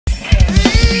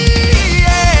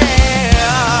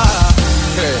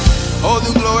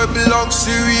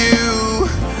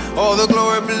All the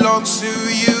glory belongs to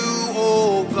you,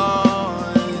 oh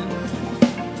God.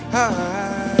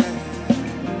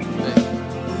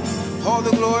 All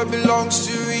the glory belongs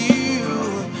to you.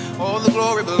 All the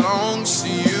glory belongs to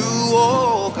you,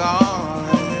 oh God.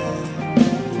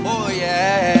 Oh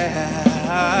yeah.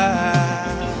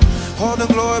 All the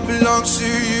glory belongs to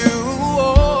you,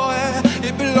 oh,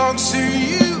 it belongs to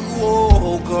you,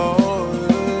 oh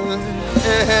God.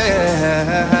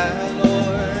 Yeah,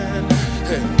 Lord.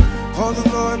 Hey. All the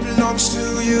glory belongs to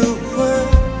you,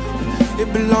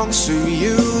 it belongs to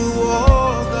you,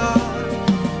 oh God.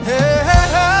 Hey,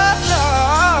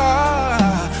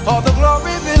 all the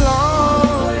glory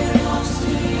belongs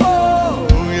to you, oh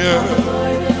yeah.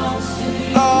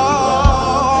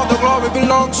 All the glory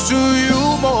belongs to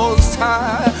you, Most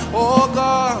High. Oh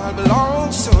God,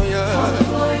 belongs to you.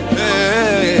 Yeah.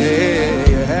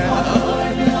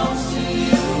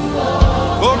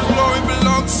 All the glory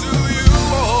belongs to you,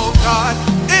 oh God.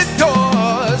 It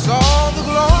does. All the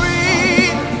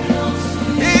glory,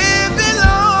 it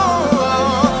belongs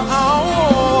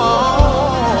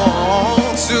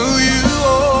to you,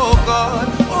 oh God.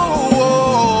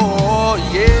 Oh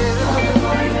yeah.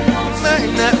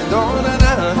 Make that door.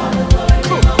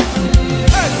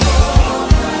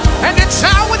 And it's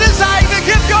our desire to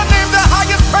give your name the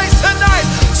highest praise tonight.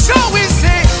 So we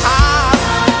say,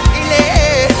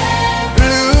 hallelujah.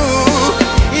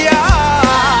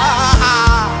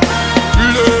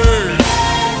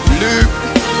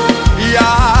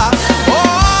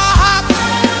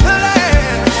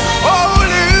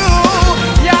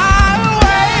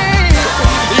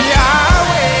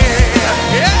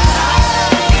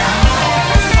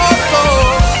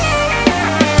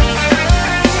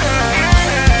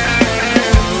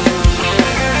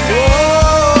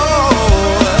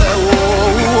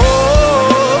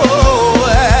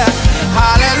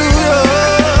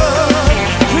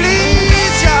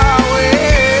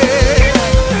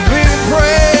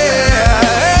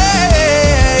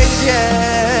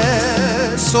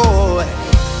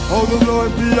 All the glory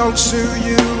belongs to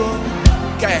you,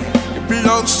 okay. It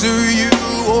belongs to you,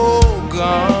 oh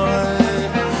God.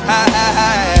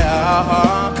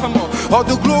 Come on. All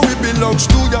the glory belongs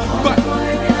to you, but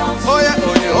oh yeah,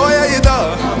 oh yeah, oh yeah, it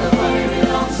does.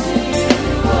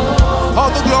 All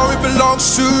the glory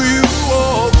belongs to you,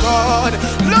 oh God.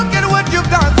 Look at what you've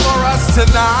done for us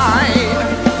tonight.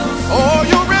 Oh,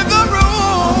 you're in the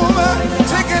room,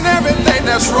 taking everything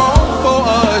that's wrong for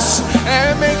us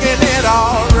and making it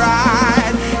all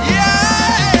right.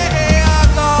 Yeah,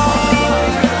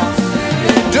 Lord,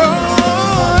 it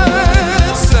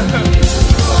does.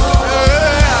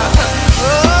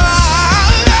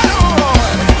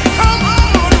 Come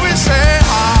on, we say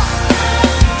hallelujah.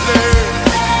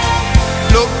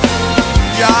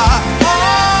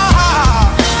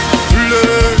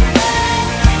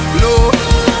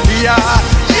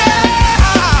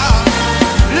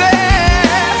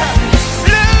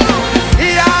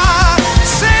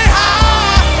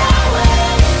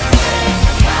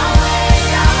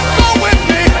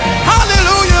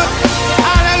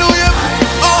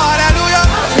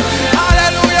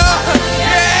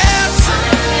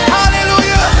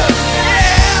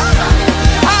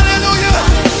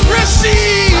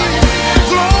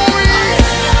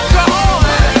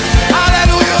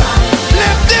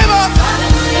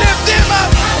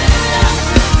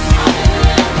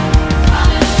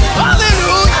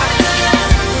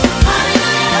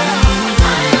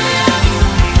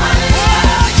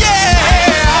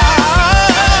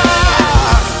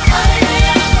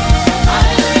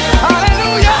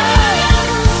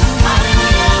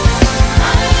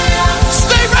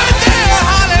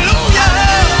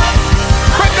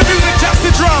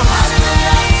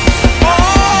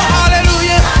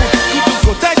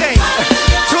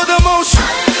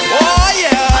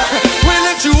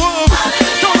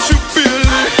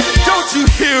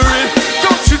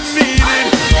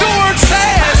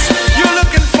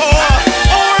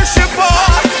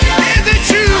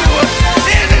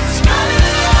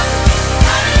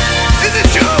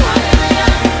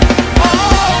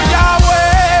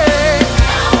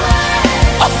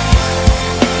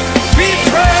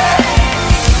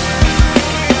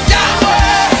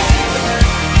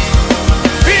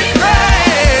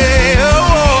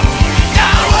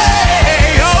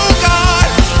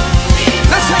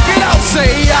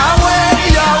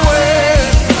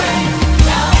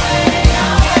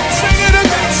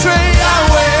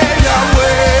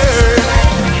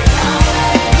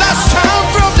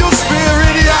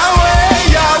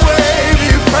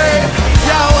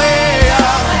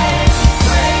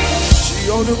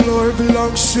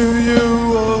 belongs to you,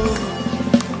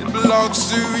 oh, it belongs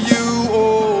to you,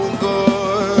 oh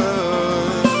God.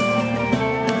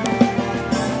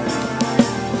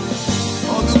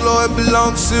 glory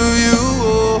belongs to you.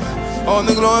 All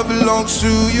the glory belongs to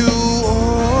you,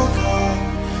 oh God.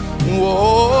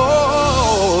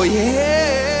 Whoa, yeah.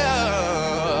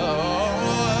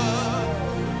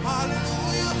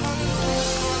 Hallelujah,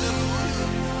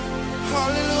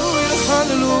 hallelujah,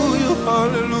 hallelujah,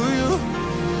 hallelujah.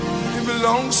 It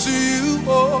belongs to you,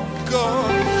 oh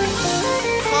God.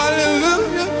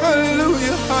 Hallelujah,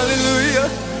 hallelujah, hallelujah.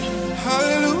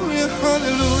 Hallelujah,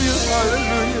 hallelujah,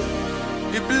 hallelujah.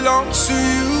 It belongs to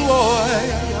you, oh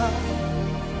yeah.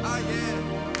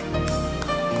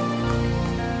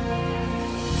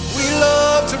 We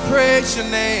love to praise your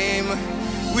name.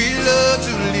 We love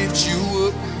to lift you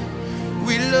up.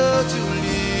 We love to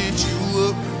lift you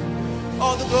up.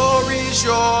 All the glory is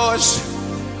yours.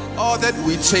 All that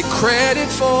we take credit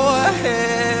for.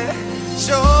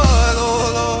 Sure,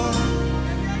 oh Lord,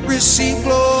 receive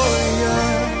glory.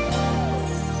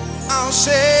 I'll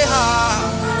say hallelujah.